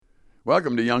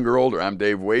Welcome to Younger Older. I'm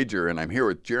Dave Wager, and I'm here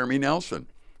with Jeremy Nelson.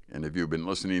 And if you've been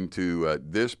listening to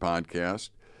this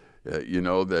podcast, you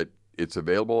know that it's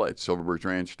available at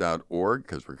silverbirchranch.org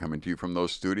because we're coming to you from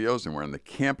those studios, and we're on the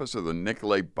campus of the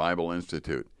Nicolet Bible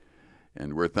Institute.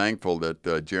 And we're thankful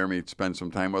that Jeremy spent some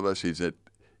time with us.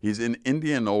 He's in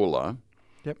Indianola,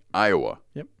 Iowa.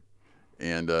 Yep.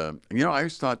 And, I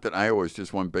always thought that Iowa was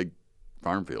just one big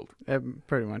farm field. It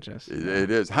pretty much is. It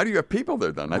is. How do you have people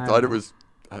there then? I thought it was...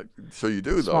 So you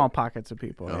do, though? Small pockets of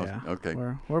people, yeah. Okay.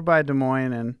 We're by Des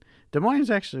Moines, and Des Moines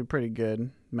is actually a pretty good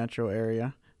metro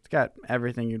area. It's got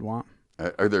everything you'd want.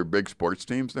 Are there big sports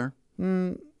teams there?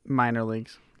 Minor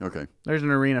leagues. Okay. There's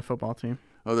an arena football team.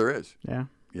 Oh, there is? Yeah.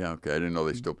 Yeah, okay. I didn't know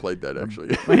they still played that,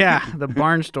 actually. Yeah, the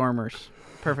Barnstormers.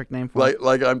 Perfect name for it.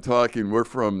 Like I'm talking, we're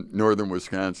from northern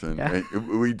Wisconsin. Yeah.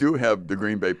 And we do have the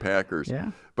Green Bay Packers.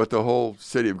 Yeah. But the whole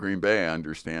city of Green Bay, I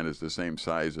understand, is the same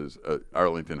size as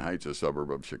Arlington Heights, a suburb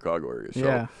of Chicago area. So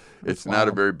Yeah, it's not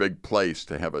a very big place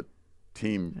to have a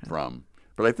team from.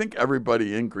 But I think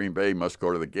everybody in Green Bay must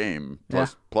go to the game,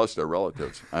 plus their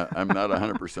relatives. I'm not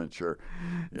 100% sure.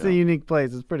 It's a unique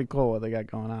place. It's pretty cool what they got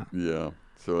going on. Yeah.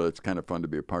 So it's kind of fun to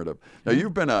be a part of. Now,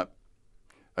 you've been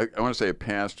I want to say a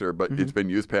pastor, but it's been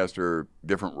youth pastor,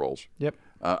 different roles. Yep.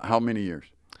 How many years?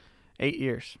 8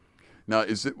 years. Now,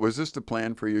 was this the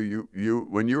plan for you? You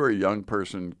when you were a young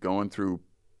person going through,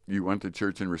 you went to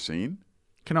church in Racine?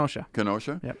 Kenosha.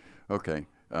 Kenosha? Yep. Okay.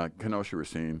 Kenosha,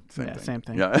 Racine, same thing. Same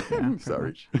thing. Yeah. Sorry.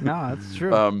 Sorry. No, that's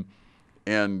true.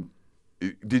 And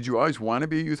did you always want to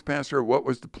be a youth pastor? Or what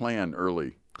was the plan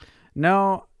early?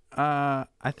 No, I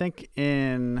think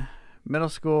in middle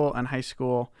school and high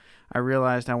school, I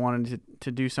realized I wanted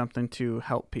to do something to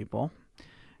help people.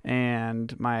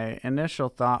 And my initial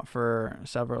thought for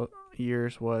several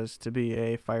years was to be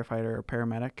a firefighter or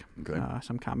paramedic,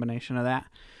 some combination of that.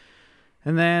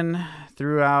 And then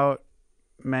throughout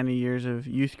many years of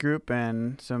youth group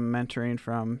and some mentoring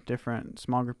from different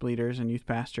small group leaders and youth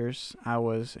pastors, I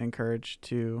was encouraged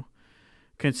to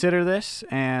consider this,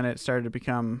 and it started to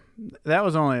become, that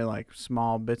was only like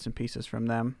small bits and pieces from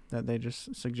them that they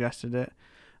just suggested it,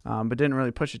 but didn't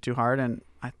really push it too hard. And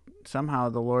somehow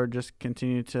the Lord just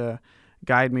continued to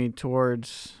guide me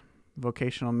towards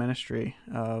vocational ministry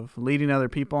of leading other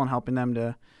people and helping them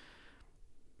to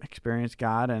experience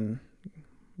God and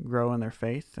grow in their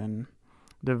faith and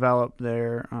develop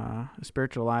their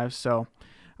spiritual lives. So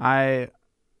I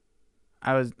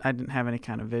didn't have any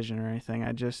kind of vision or anything.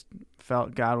 I just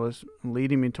felt God was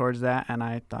leading me towards that, and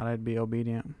I thought I'd be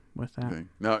obedient with that. Okay.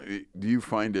 Now, do you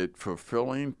find it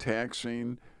fulfilling,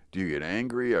 taxing? Do you get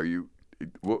angry?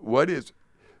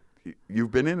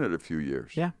 You've been in it a few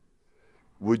years. Yeah.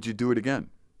 Would you do it again?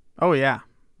 Oh, yeah,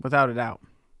 without a doubt.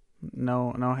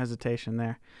 No hesitation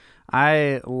there.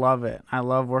 I love it. I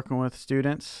love working with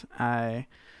students. I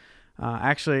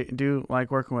actually do like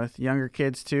working with younger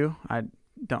kids, too. I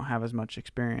don't have as much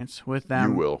experience with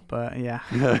them. You will. But, yeah.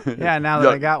 Yeah, now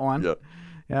that I got one. Yeah.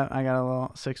 Yeah, I got a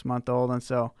little 6-month-old, and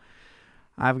so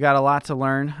I've got a lot to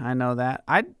learn. I know that.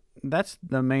 That's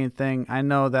the main thing. I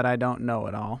know that I don't know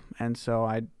it all, and so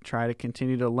I try to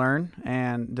continue to learn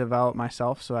and develop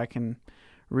myself so I can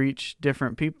reach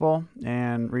different people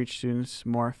and reach students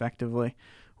more effectively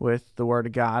with the Word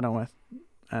of God and with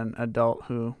an adult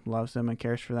who loves them and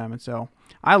cares for them. And so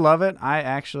I love it. I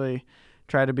actually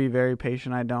try to be very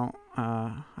patient.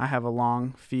 I have a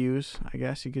long fuse, I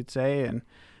guess you could say, and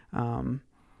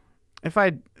if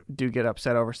I do get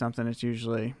upset over something, it's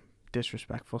usually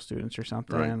disrespectful students or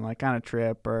something, right, like on a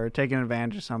trip or taking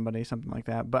advantage of somebody, something like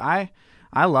that. But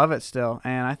I love it still,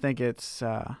 and I think it's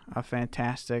a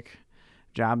fantastic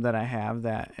job that I have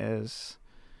that is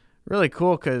really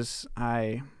cool because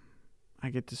I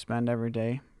get to spend every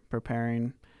day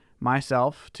preparing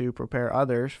myself to prepare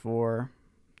others for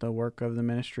the work of the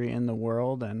ministry in the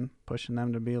world and pushing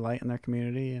them to be a light in their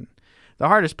community. And the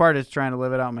hardest part is trying to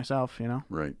live it out myself,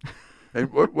 Right. And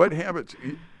what habits?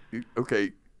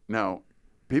 Okay. Now,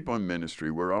 people in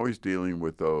ministry, we're always dealing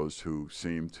with those who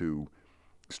seem to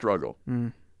struggle.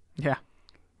 Yeah.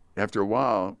 After a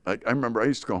while, I remember I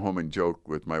used to go home and joke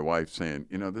with my wife saying,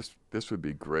 this would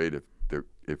be great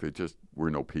if it just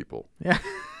were no people. Yeah.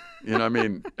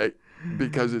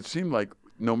 Because it seemed like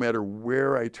no matter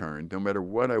where I turned, no matter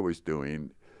what I was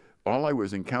doing, all I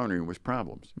was encountering was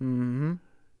problems. Mm-hmm.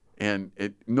 And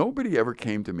nobody ever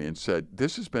came to me and said,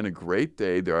 this has been a great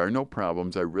day. There are no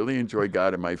problems. I really enjoy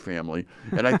God and my family.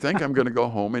 And I think I'm going to go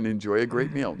home and enjoy a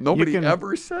great meal. Nobody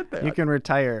ever said that. You can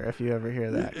retire if you ever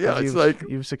hear that. Yeah, it's like,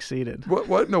 you've succeeded.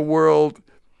 What in the world?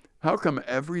 How come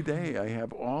every day I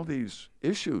have all these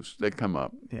issues that come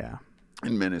up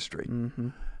in ministry?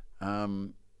 Mm-hmm.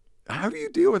 how do you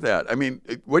deal with that? I mean,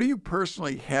 what do you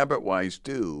personally habit-wise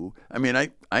do? I mean,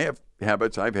 I have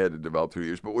habits I've had to develop through the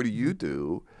years, but what do you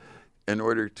do in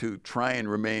order to try and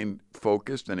remain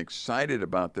focused and excited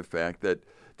about the fact that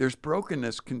there's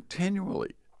brokenness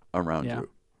continually around Yeah. you?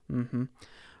 Mm-hmm.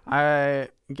 I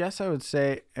guess I would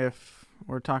say, if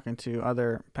we're talking to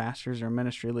other pastors or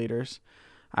ministry leaders,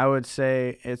 I would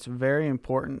say it's very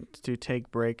important to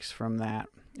take breaks from that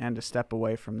and to step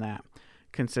away from that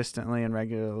consistently and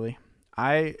regularly.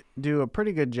 I do a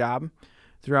pretty good job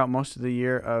throughout most of the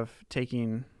year of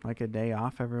taking like a day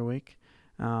off every week.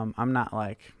 I'm not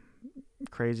like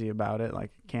crazy about it,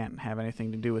 like can't have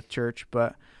anything to do with church,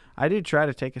 but I do try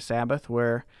to take a Sabbath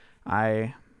where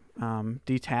I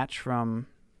detach from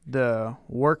the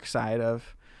work side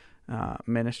of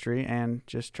ministry and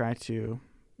just try to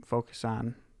focus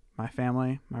on my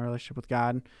family, my relationship with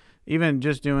God, even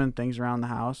just doing things around the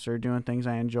house or doing things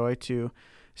I enjoy, to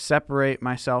separate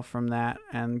myself from that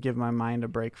and give my mind a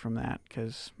break from that,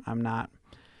 because I'm not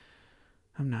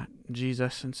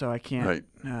Jesus, and so I can't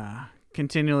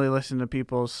continually listen to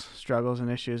people's struggles and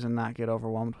issues and not get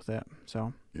overwhelmed with it.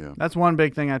 So that's one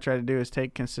big thing I try to do, is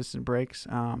take consistent breaks.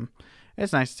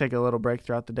 It's nice to take a little break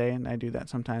throughout the day, and I do that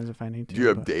sometimes if I need to. Do you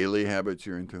have daily habits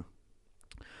you're into?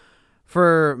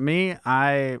 For me,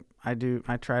 I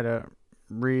try to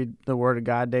read the Word of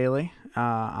God daily.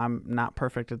 I'm not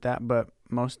perfect at that, but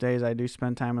most days I do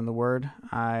spend time in the Word.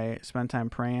 I spend time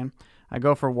praying. I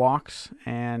go for walks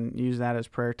and use that as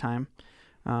prayer time.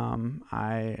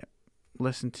 I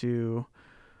listen to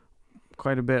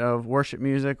quite a bit of worship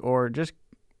music or just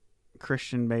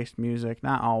Christian-based music.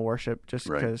 Not all worship, just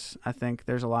because I think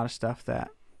there's a lot of stuff that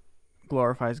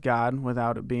glorifies God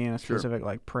without it being a specific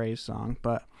like praise song.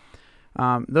 But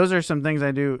those are some things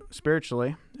I do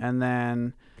spiritually. And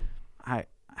then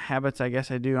habits I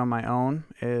guess I do on my own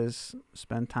is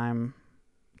spend time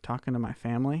talking to my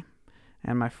family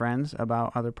and my friends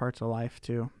about other parts of life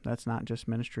too. That's not just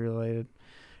ministry related.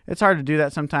 It's hard to do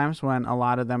that sometimes when a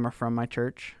lot of them are from my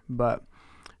church, but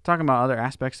talking about other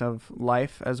aspects of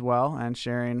life as well and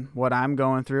sharing what I'm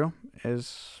going through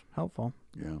is helpful.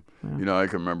 Yeah. You know, I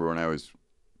can remember when I was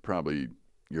probably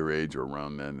your age or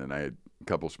around then, and I had a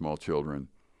couple small children,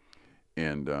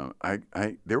 and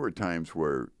there were times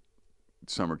where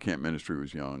summer camp ministry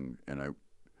was young, and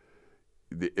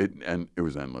it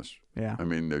was endless. Yeah. I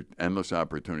mean, there's endless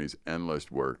opportunities,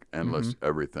 endless work, endless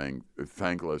everything,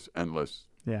 thankless, endless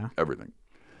everything.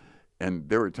 And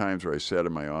there were times where I sat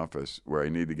in my office where I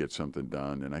needed to get something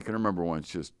done, and I can remember once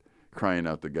just crying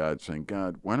out to God, saying,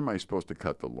 God, when am I supposed to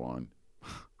cut the lawn?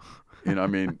 You know, I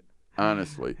mean,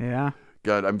 honestly. Yeah.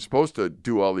 God, I'm supposed to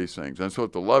do all these things. I'm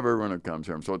supposed to love everyone who comes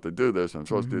here. I'm supposed to do this. I'm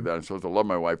supposed to do that. I'm supposed to love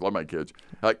my wife, love my kids.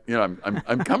 I'm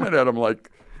coming at them like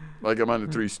I'm on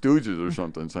the Three Stooges or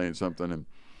something, saying something. And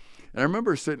I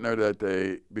remember sitting there that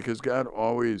day, because God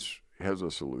always has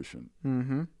a solution.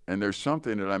 Mm-hmm. And there's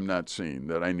something that I'm not seeing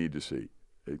that I need to see.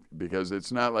 Because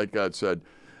it's not like God said,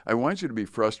 I want you to be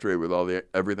frustrated with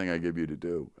everything I give you to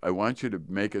do. I want you to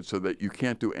make it so that you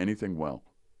can't do anything well.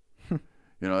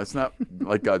 You know, it's not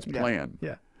like God's plan.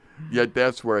 Yeah. Yet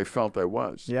that's where I felt I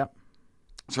was. Yep.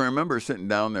 So I remember sitting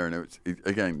down there, and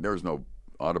again, there was no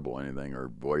audible anything or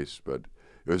voice, but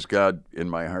it was God in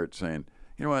my heart saying,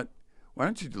 you know what? Why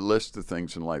don't you list the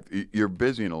things in life? You're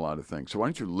busy in a lot of things. So why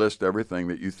don't you list everything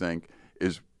that you think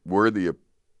is worthy of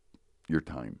your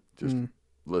time? Just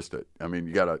list it. I mean,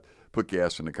 you got to put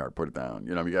gas in the car, put it down.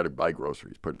 You know, you got to buy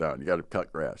groceries, put it down. You got to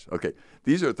cut grass. Okay.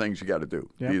 These are things you got to do.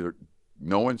 Yep.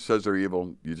 No one says they're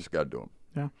evil. You just got to do them.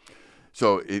 Yeah.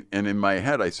 So, and in my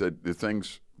head, I said, the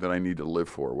things that I need to live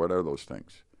for, what are those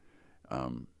things?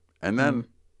 And then,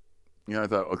 I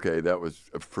thought, okay, that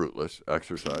was a fruitless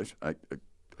exercise.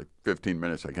 15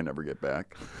 minutes I can never get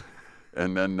back.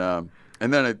 And then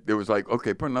it was like,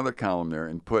 okay, put another column there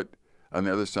and put on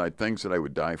the other side things that I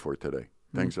would die for today,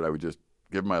 things that I would just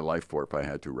give my life for if I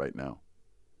had to right now.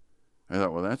 I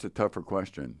thought, well, that's a tougher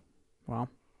question. Wow.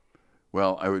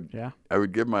 Well, I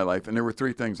would give my life, and there were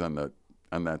three things on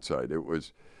that side. It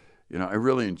was, I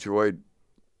really enjoyed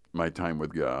my time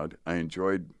with God. I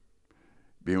enjoyed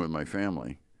being with my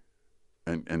family,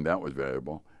 and that was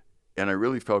valuable. And I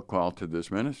really felt called to this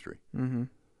ministry. Mm-hmm.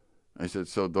 I said,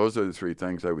 so those are the three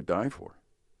things I would die for.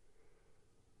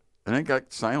 And I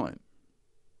got silent.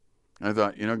 I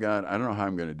thought, God, I don't know how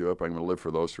I'm going to do it, but I'm going to live for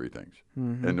those three things.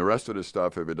 Mm-hmm. And the rest of the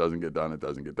stuff, if it doesn't get done, it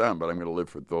doesn't get done. But I'm going to live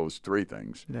for those three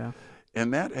things. Yeah.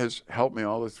 And that has helped me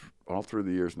all through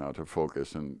the years now to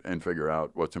focus and figure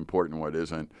out what's important and what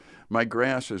isn't. My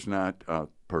grass is not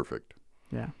perfect.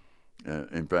 Yeah.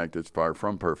 In fact, it's far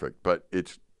from perfect. But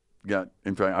it's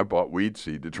in fact, I bought weed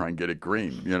seed to try and get it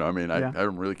green. You know, I mean, I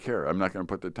don't really care. I'm not going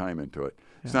to put the time into it.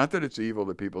 Yeah. It's not that it's evil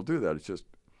that people do that. It's just,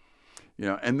 you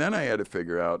know, and then I had to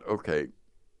figure out, okay,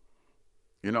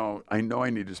 you know I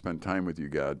need to spend time with you,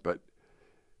 God, but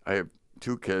I have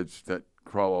 2 kids that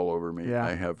crawl all over me. Yeah.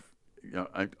 I have, you know,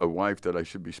 a wife that I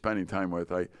should be spending time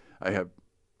with. I have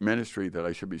ministry that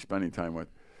I should be spending time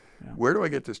with. Yeah. Where do I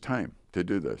get this time to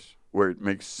do this, where it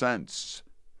makes sense?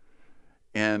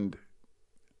 And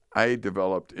I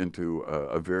developed into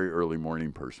a very early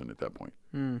morning person at that point.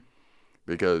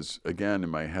 Because, again, in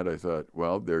my head I thought,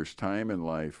 well, there's time in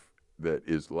life that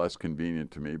is less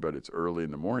convenient to me, but it's early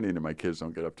in the morning and my kids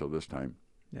don't get up till this time.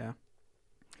 Yeah.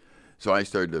 So I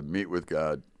started to meet with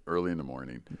God early in the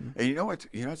morning. And you know what's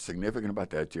significant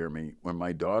about that, Jeremy? When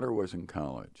my daughter was in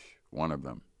college, one of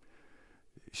them,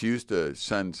 she used to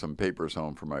send some papers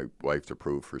home for my wife to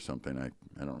prove for something.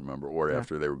 I don't remember. Or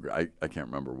after they were, I can't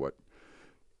remember what.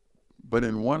 But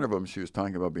in one of them, she was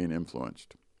talking about being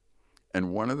influenced.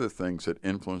 And one of the things that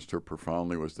influenced her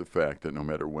profoundly was the fact that no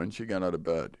matter when she got out of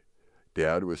bed,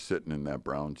 Dad was sitting in that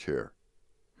brown chair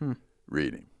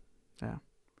reading. Yeah.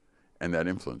 And that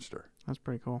influenced her. That's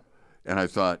pretty cool. And I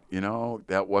thought, you know,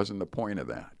 that wasn't the point of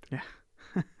that. Yeah.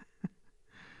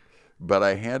 But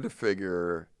I had to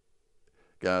figure,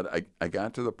 God, I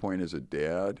got to the point as a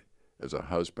dad, as a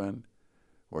husband,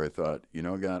 where I thought, you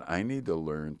know, God, I need to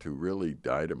learn to really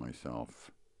die to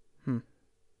myself.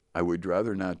 I would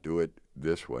rather not do it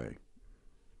this way,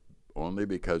 only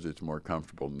because it's more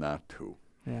comfortable not to.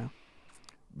 Yeah.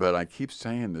 But I keep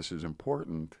saying this is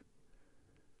important,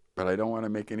 but I don't want to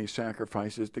make any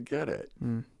sacrifices to get it.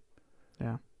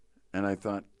 Yeah. And I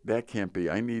thought, that can't be.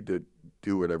 I need to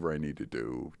do whatever I need to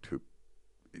do to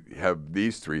have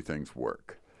these 3 things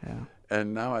work. Yeah.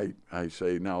 And now I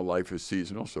say now life is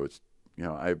seasonal, so it's, you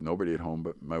know, I have nobody at home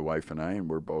but my wife and I, and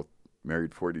we're both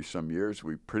married 40-some years.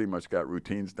 We pretty much got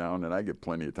routines down, and I get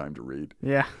plenty of time to read.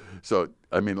 Yeah. So,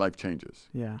 I mean, life changes.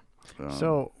 Yeah.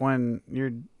 So when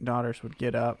your daughters would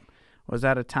get up, was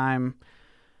that a time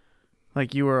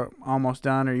like you were almost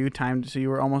done, or you timed so you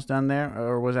were almost done there,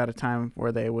 or was that a time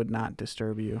where they would not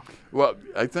disturb you? Well,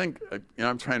 I think, you know,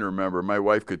 I'm trying to remember. My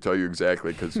wife could tell you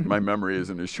exactly because my memory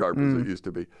isn't as sharp as it used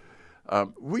to be.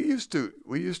 We used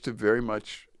to very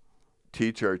much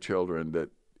teach our children that,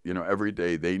 you know, every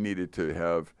day they needed to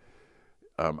have,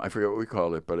 I forget what we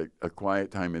called it, but a quiet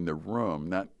time in the room,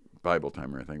 not Bible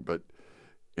time or anything, but,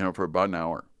 you know, for about an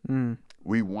hour.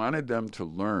 We wanted them to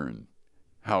learn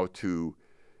how to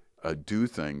do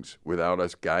things without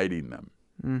us guiding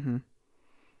them.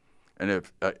 And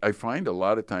if I find a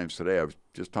lot of times today, I was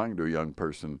just talking to a young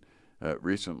person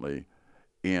recently,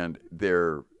 and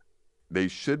they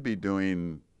should be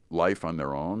doing life on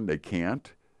their own. They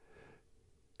can't.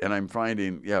 And I'm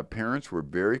finding, parents were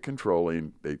very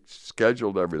controlling. They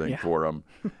scheduled everything for them.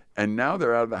 And now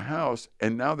they're out of the house,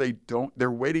 and now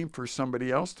they're waiting for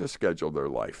somebody else to schedule their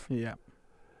life. Yeah.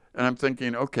 And I'm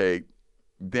thinking, okay,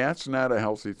 that's not a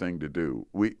healthy thing to do.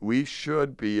 We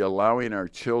should be allowing our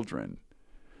children.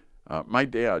 My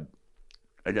dad,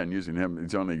 again, using him,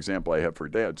 he's the only example I have for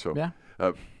dad. So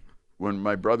when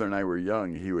my brother and I were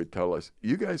young, he would tell us,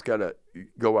 you guys got to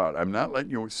go out. I'm not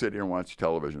letting you sit here and watch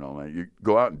television all night. You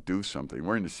go out and do something.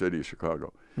 We're in the city of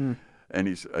Chicago. And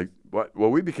he's like, what? Well,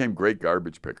 we became great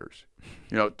garbage pickers.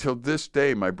 You know, till this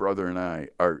day, my brother and I,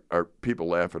 our people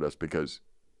laugh at us because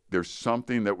there's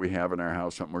something that we have in our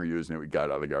house, something we're using that we got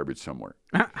out of the garbage somewhere.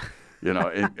 You know,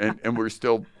 and we're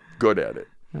still good at it.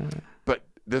 But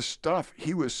this stuff,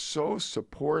 he was so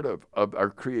supportive of our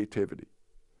creativity.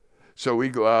 So we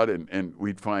go out and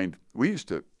we used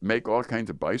to make all kinds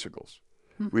of bicycles.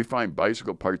 We find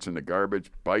bicycle parts in the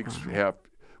garbage, bikes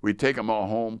we'd take them all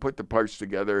home, put the parts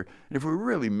together. And if we were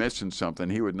really missing something,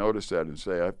 he would notice that and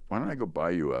say, why don't I go buy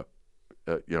you a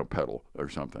pedal or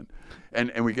something.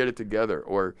 And we get it together.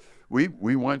 Or we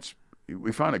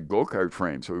found a go-kart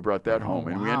frame, so we brought that home.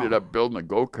 And we ended up building a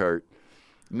go-kart.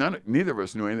 Neither of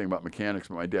us knew anything about mechanics,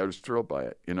 but my dad was thrilled by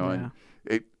it, you know.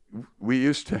 And we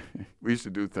used to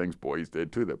do things boys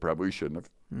did too that probably shouldn't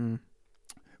have.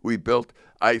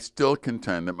 I still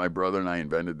contend that my brother and I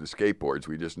invented the skateboards.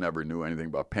 We just never knew anything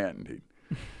about patenting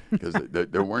because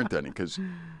there weren't any. Because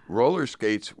roller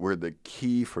skates were the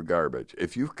key for garbage.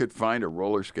 If you could find a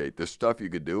roller skate, the stuff you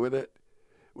could do with it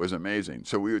was amazing.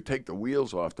 So we would take the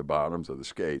wheels off the bottoms of the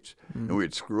skates and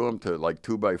we'd screw them to like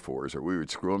 2x4s, or we would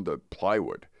screw them to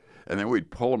plywood. And then we'd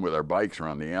pull them with our bikes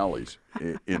around the alleys,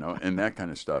 you know, and that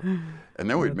kind of stuff. And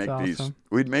then we'd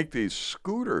make these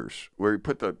scooters where we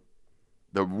put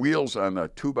the wheels on the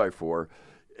 2x4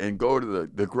 and go to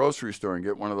the grocery store and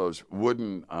get one of those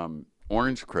wooden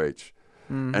orange crates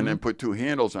and then put two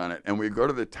handles on it. And we'd go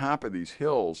to the top of these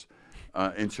hills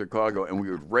in Chicago, and we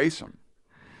would race them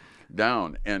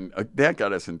down. And that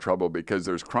got us in trouble because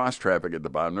there's cross traffic at the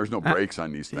bottom. There's no brakes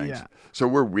on these things. Yeah. So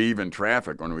we're weaving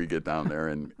traffic when we get down there,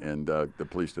 and the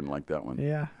police didn't like that one.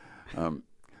 Yeah.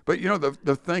 But,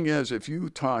 the thing is, if you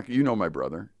talk, my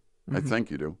brother. I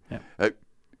think you do. Yeah.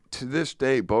 To this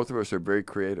day, both of us are very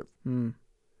creative.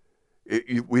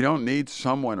 We don't need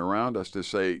someone around us to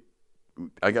say,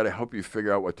 I got to help you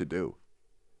figure out what to do.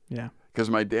 Yeah. Because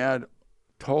my dad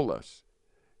told us,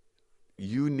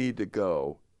 you need to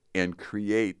go and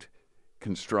create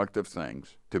constructive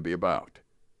things to be about.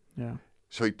 Yeah.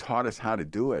 So he taught us how to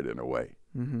do it in a way.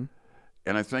 Mm-hmm.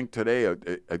 And I think today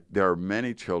there are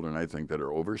many children, I think, that are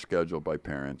overscheduled by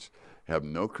parents, have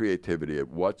no creativity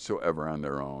whatsoever on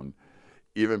their own.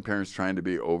 Even parents trying to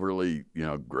be overly,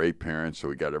 great parents, so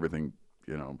we got everything,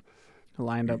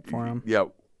 lined up for them. Yeah.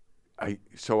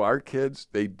 So our kids,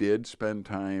 they did spend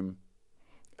time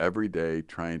every day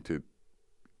trying to,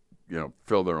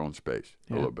 fill their own space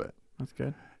a little bit. That's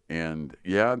good. And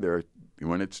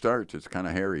when it starts, it's kind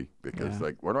of hairy because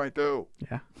what do I do?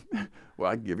 Yeah. Well,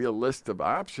 I can give you a list of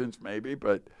options maybe,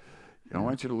 but I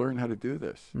want you to learn how to do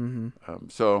this. Mm-hmm.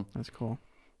 So that's cool.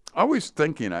 Always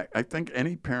thinking, I think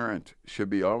any parent should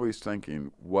be always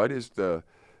thinking, what is the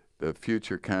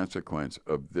future consequence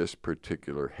of this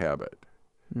particular habit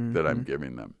that I'm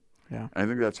giving them? Yeah. And I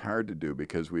think that's hard to do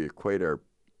because we equate our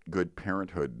good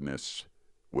parenthoodness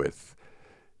with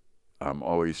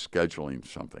always scheduling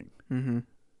something. Mm-hmm.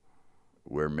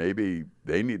 Where maybe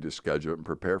they need to schedule it and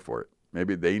prepare for it.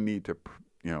 Maybe they need to,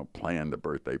 plan the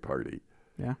birthday party.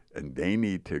 Yeah. And they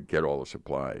need to get all the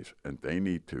supplies, and they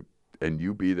need to, and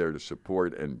you be there to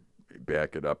support and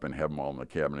back it up and have them all in the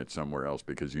cabinet somewhere else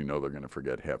because they're going to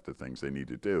forget half the things they need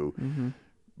to do. Mm-hmm.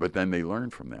 But then they learn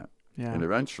from that. Yeah. And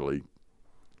eventually,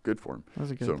 good for them. That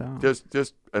was a good thought.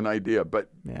 Just an idea. But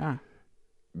yeah.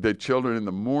 The children in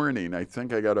the morning, I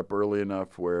think I got up early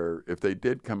enough where if they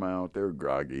did come out, they were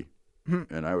groggy.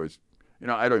 And I was,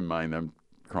 I don't mind them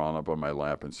crawling up on my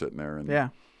lap and sitting there. And,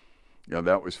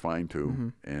 that was fine too.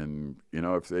 Mm-hmm. And,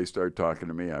 if they start talking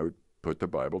to me, I would put the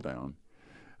Bible down.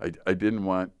 I didn't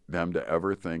want them to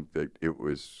ever think that it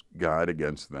was God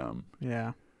against them.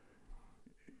 Yeah.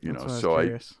 So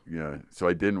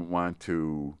I didn't want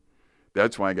to,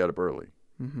 that's why I got up early.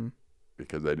 Mm-hmm.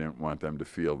 Because I didn't want them to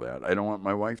feel that. I don't want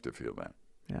my wife to feel that.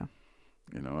 Yeah.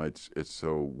 It's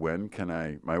so when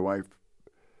can my wife,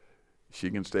 she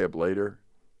can stay up later,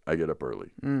 I get up early.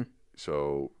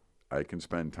 So I can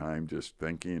spend time just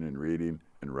thinking and reading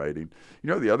and writing.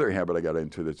 The other habit I got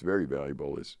into that's very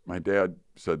valuable is my dad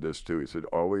said this too. He said,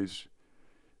 always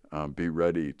be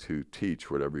ready to teach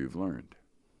whatever you've learned.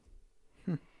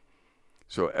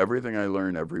 So everything I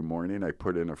learn every morning, I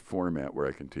put in a format where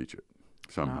I can teach it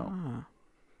somehow.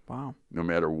 Wow. No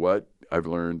matter what I've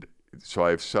learned. So I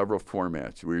have several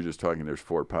formats. We were just talking, there's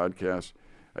 4 podcasts.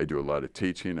 I do a lot of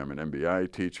teaching. I'm an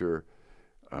MBI teacher.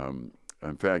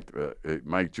 In fact,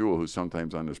 Mike Jewell, who's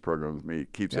sometimes on this program with me,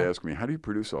 keeps asking me, how do you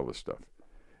produce all this stuff?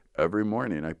 Every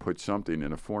morning I put something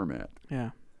in a format.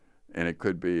 Yeah. And it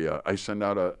could be, I send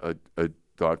out a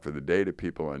thought for the day to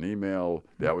people on email.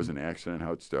 That was an accident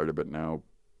how it started, but now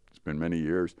it's been many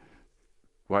years.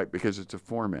 Why? Because it's a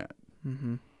format.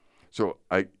 Mm-hmm. So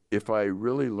if I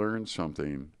really learn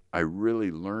something, I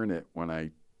really learn it when I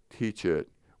teach it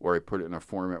or I put it in a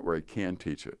format where I can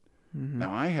teach it. Mm-hmm.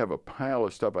 Now, I have a pile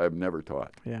of stuff I've never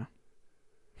taught. Yeah.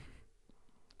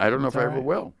 I don't know if I ever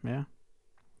will. Yeah.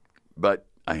 But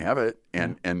I have it,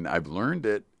 and I've learned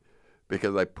it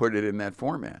because I put it in that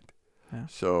format. Yeah.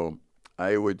 So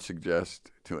I would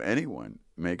suggest to anyone,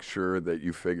 make sure that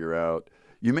you figure out,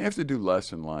 you may have to do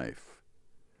less in life.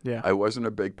 Yeah. I wasn't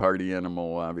a big party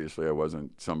animal, obviously. I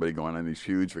wasn't somebody going on these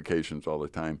huge vacations all the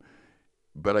time.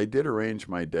 But I did arrange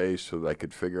my day so that I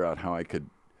could figure out how I could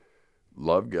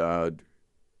love God,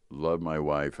 love my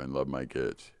wife, and love my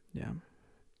kids. Yeah.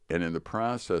 And in the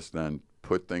process, then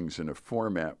put things in a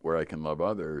format where I can love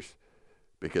others,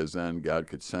 because then God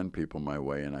could send people my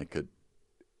way and I could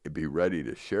be ready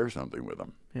to share something with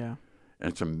them. Yeah.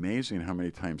 And it's amazing how many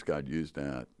times God used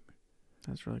that.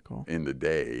 That's really cool. In the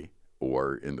day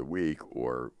or in the week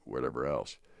or whatever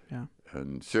else. Yeah.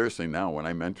 And seriously now, when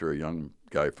I mentor a young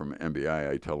guy from MBI,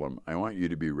 I tell him, I want you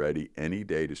to be ready any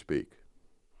day to speak.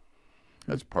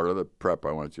 That's part of the prep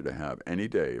I want you to have. Any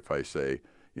day, if I say,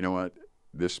 you know what,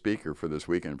 this speaker for this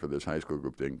weekend for this high school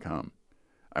group didn't come,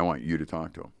 I want you to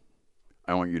talk to him.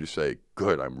 I want you to say,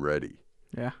 good, I'm ready.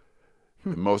 Yeah.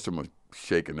 And most of them are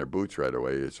shaking their boots right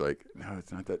away. It's like, no,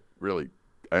 it's not that really.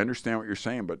 I understand what you're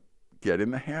saying, but get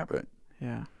in the habit.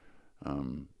 Yeah.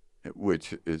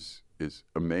 Which is is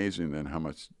amazing than how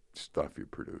much stuff you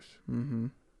produce. Mm-hmm.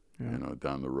 Yeah. You know,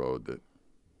 down the road that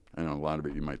I know a lot of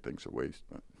it you might think's a waste,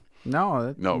 but No,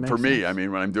 that no, makes for me, sense. I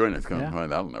mean, when I'm doing it, it's going, Yeah. well,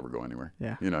 that'll never go anywhere.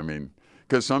 Yeah. You know, I mean,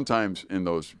 because sometimes in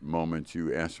those moments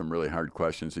you ask some really hard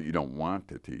questions that you don't want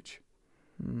to teach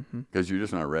Mm-hmm. because you're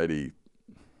just not ready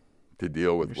to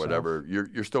deal with Yourself. whatever.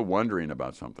 You're still wondering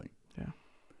about something. Yeah.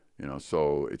 You know,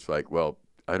 so it's like, well,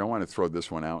 I don't want to throw this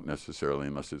one out necessarily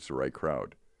unless it's the right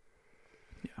crowd.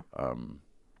 Yeah.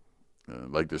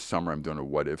 Like this summer, I'm doing a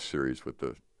what if series with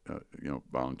the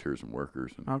volunteers and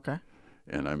workers, Okay.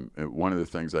 and I'm one of the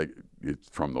things it's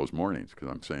from those mornings because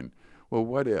I'm saying, well,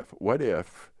 what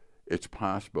if it's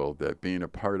possible that being a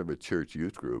part of a church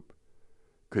youth group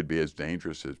could be as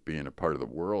dangerous as being a part of the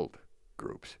world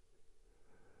groups?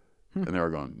 And they were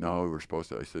going, no, we're supposed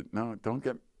to. I said, no,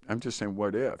 I'm just saying,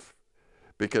 what if?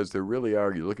 Because there really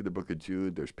are. You look at the book of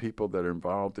Jude, there's people that are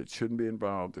involved that shouldn't be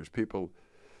involved. There's people,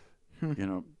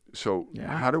 so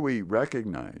Yeah. how do we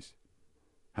recognize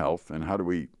health and how do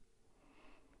we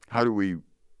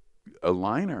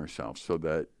align ourselves so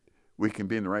that we can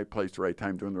be in the right place, the right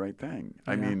time, doing the right thing?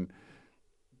 I Yeah. mean,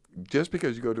 just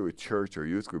because you go to a church or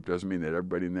youth group doesn't mean that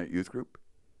everybody in that youth group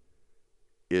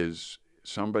is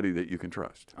somebody that you can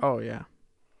trust. Oh, yeah.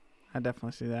 I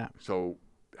definitely see that. So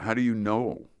how do you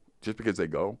know? Just because they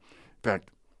go? In fact,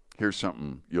 here's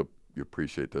something, you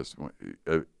appreciate this.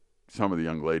 Some of the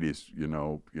young ladies,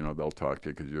 they'll talk to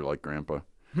you because you're like grandpa,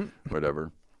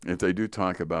 whatever. If they do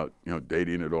talk about,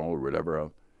 dating at all or whatever,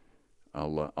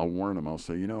 I'll warn them. I'll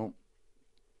say,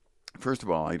 first of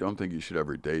all, I don't think you should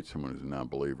ever date someone who's a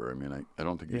non-believer. I mean, I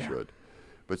don't think you Yeah. should.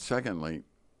 But secondly,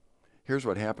 here's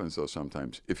what happens, though,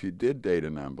 sometimes. If you did date a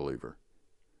non-believer,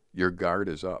 your guard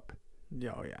is up.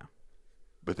 Oh, yeah.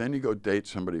 But then you go date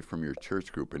somebody from your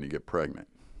church group and you get pregnant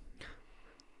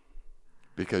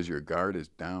because your guard is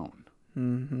down.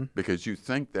 Mm-hmm. Because you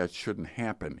think that shouldn't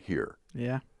happen here.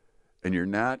 Yeah. And you're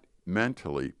not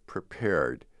mentally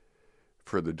prepared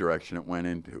for the direction it went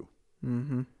into.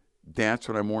 Mm-hmm. That's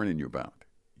what I'm warning you about.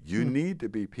 You need to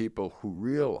be people who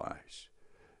realize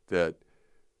that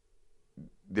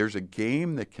there's a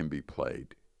game that can be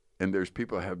played, and there's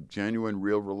people who have genuine,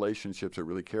 real relationships that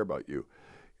really care about you.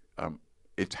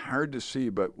 It's hard to see,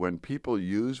 but when people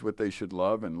use what they should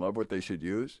love and love what they should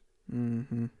use,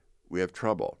 Mm-hmm. we have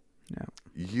trouble. Yeah.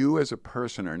 You as a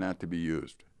person are not to be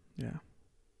used. Yeah.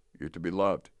 You're to be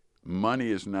loved. Money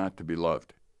is not to be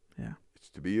loved. Yeah. It's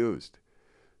to be used.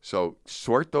 So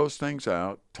sort those things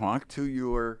out. Talk to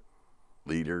your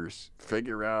leaders.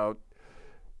 Figure out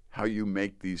how you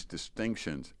make these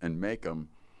distinctions and make them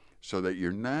so that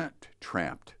you're not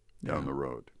trapped down the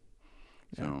road.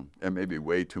 So that may be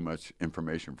way too much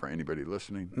information for anybody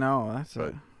listening. No, that's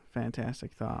a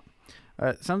fantastic thought.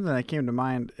 Something that came to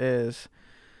mind is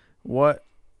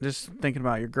just thinking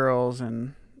about your girls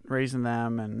and raising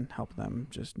them and helping them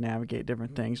just navigate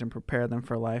different things and prepare them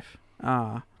for life.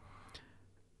 A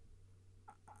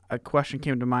question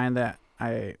came to mind that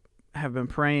I have been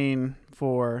praying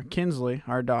for Kinsley,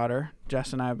 our daughter.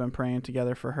 Jess and I have been praying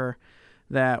together for her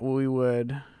that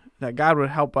God would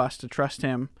help us to trust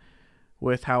Him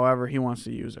with however He wants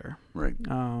to use her. Right.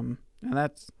 And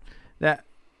that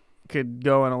could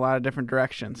go in a lot of different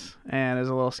directions and is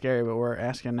a little scary, but we're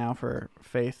asking now for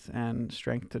faith and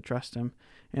strength to trust Him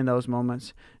in those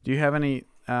moments. Do you have any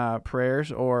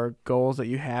prayers or goals that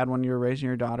you had when you were raising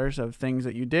your daughters of things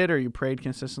that you did or you prayed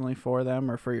consistently for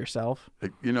them or for yourself?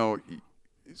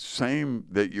 Same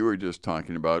that you were just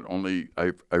talking about, only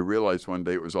I realized one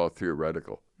day it was all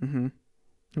theoretical. Mm-hmm.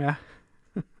 Yeah.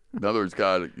 In other words,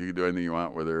 God, you can do anything you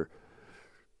want with her.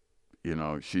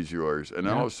 She's yours. And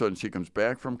then all of a sudden she comes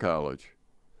back from college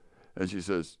and she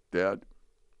says, Dad,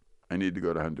 I need to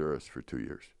go to Honduras for 2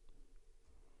 years.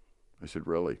 I said,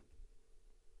 really?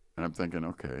 And I'm thinking,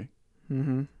 okay.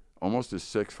 Mm-hmm. Almost a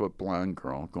 6-foot blonde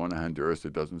girl going to Honduras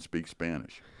that doesn't speak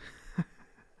Spanish.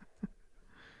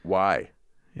 Why?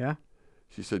 Yeah.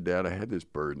 She said, Dad, I had this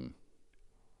burden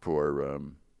for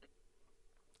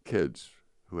kids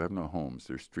who have no homes.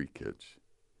 They're street kids.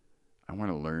 I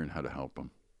want to learn how to help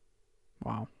them.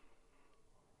 Wow.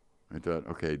 I thought,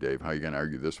 okay, Dave, how are you going to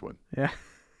argue this one? Yeah.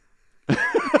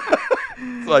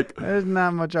 It's like, there's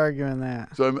not much arguing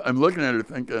that. so I'm looking at her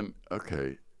thinking,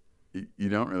 okay, you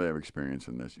don't really have experience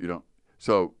in this. You don't.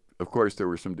 So, of course, there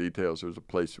were some details. There was a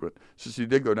place. So she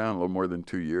did go down a little more than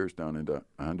 2 years down into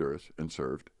Honduras and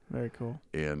served. Very cool.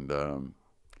 And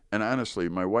honestly,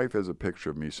 my wife has a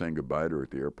picture of me saying goodbye to her at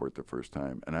the airport the first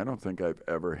time. And I don't think I've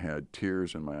ever had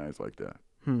tears in my eyes like that.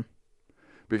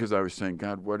 Because I was saying,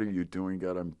 God, what are you doing?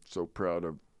 God, I'm so proud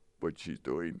of what she's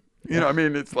doing.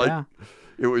 It's like,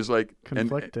 it was like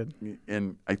Conflicted.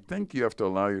 And I think you have to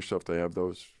allow yourself to have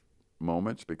those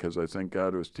moments, because I think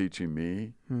God was teaching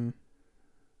me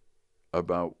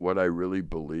about what I really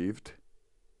believed,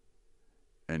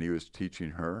 and he was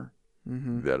teaching her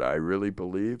that I really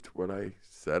believed what I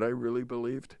said I really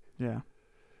believed. Yeah.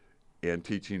 And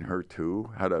teaching her too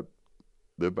how to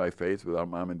live by faith without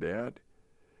mom and dad,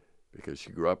 because she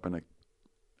grew up in a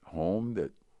home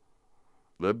that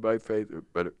lived by faith,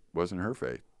 but it wasn't her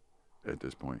faith at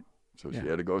this point. So she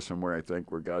had to go somewhere, I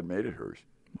think, where God made it hers.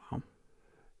 Wow.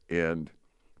 And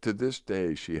to this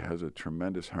day, she has a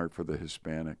tremendous heart for the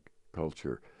Hispanic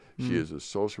culture. She is a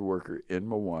social worker in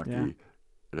Milwaukee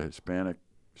at a Hispanic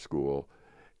school.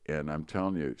 And I'm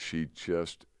telling you, she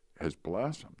just has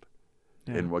blossomed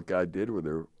in what God did with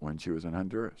her when she was in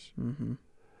Honduras. Mm-hmm.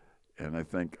 And I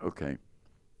think, okay,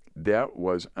 that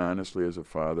was honestly, as a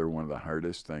father, one of the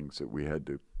hardest things that we had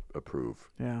to approve.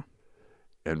 Yeah.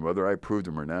 And whether I approved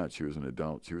him or not, she was an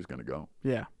adult. She was going to go.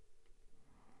 Yeah.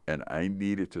 And I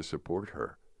needed to support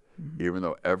her, even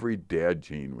though every dad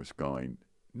gene was going,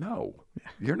 no,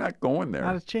 you're not going there.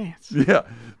 Not a chance. Yeah,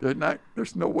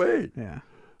 there's no way. Yeah.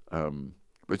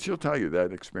 But she'll tell you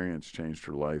that experience changed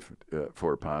her life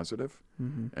for a positive,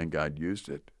 and God used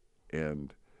it.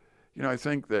 And, I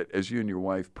think that as you and your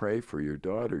wife pray for your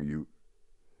daughter,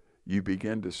 you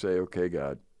begin to say, okay,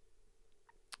 God,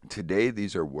 today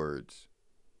these are words.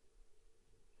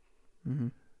 Mm-hmm.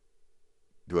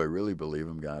 Do I really believe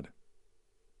them, God?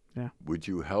 Yeah. Would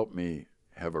you help me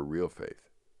have a real faith?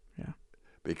 Yeah.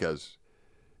 Because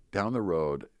down the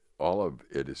road, all of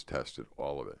it is tested,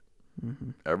 all of it.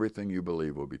 Mm-hmm. Everything you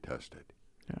believe will be tested.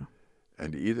 Yeah.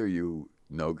 And either you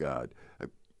know God.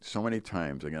 So many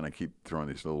times, again, I keep throwing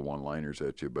these little one-liners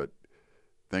at you, but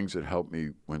things that help me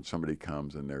when somebody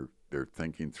comes and they're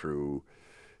thinking through,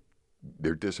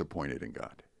 they're disappointed in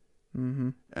God. Mm-hmm.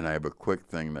 And I have a quick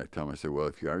thing that I tell them. I say, well,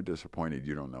 if you are disappointed,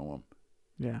 you don't know him.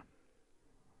 Yeah.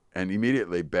 And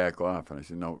immediately back off. And I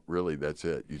said, no, really, that's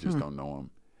it. You just don't know him.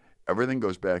 Everything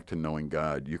goes back to knowing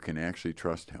God. You can actually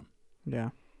trust him.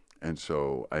 Yeah. And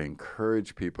so I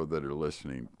encourage people that are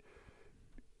listening,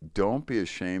 don't be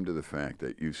ashamed of the fact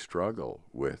that you struggle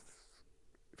with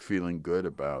feeling good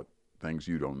about things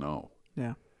you don't know.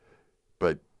 Yeah.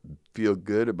 But feel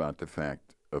good about the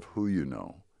fact of who you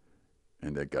know,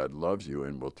 and that God loves you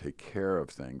and will take care of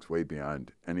things way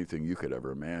beyond anything you could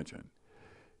ever imagine.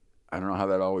 I don't know how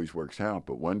that always works out,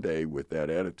 but one day with that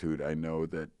attitude, I know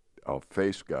that I'll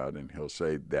face God and he'll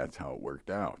say, that's how it worked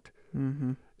out.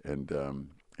 Mm-hmm.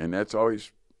 And that's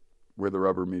always where the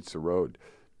rubber meets the road.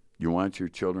 You want your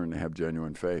children to have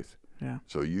genuine faith. Yeah.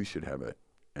 So you should have it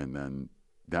and then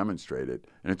demonstrate it.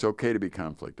 And it's okay to be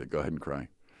conflicted. Go ahead and cry.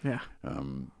 Yeah.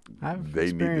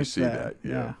 They need to see that.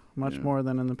 Yeah. Much more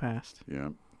than in the past. Yeah.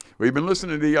 Well, you've been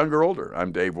listening to Young or Older.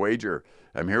 I'm Dave Wager.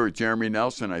 I'm here with Jeremy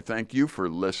Nelson. I thank you for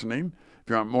listening. If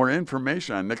you want more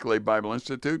information on Nicolet Bible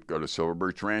Institute, go to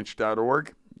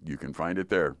silverbirchranch.org. You can find it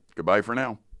there. Goodbye for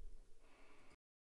now.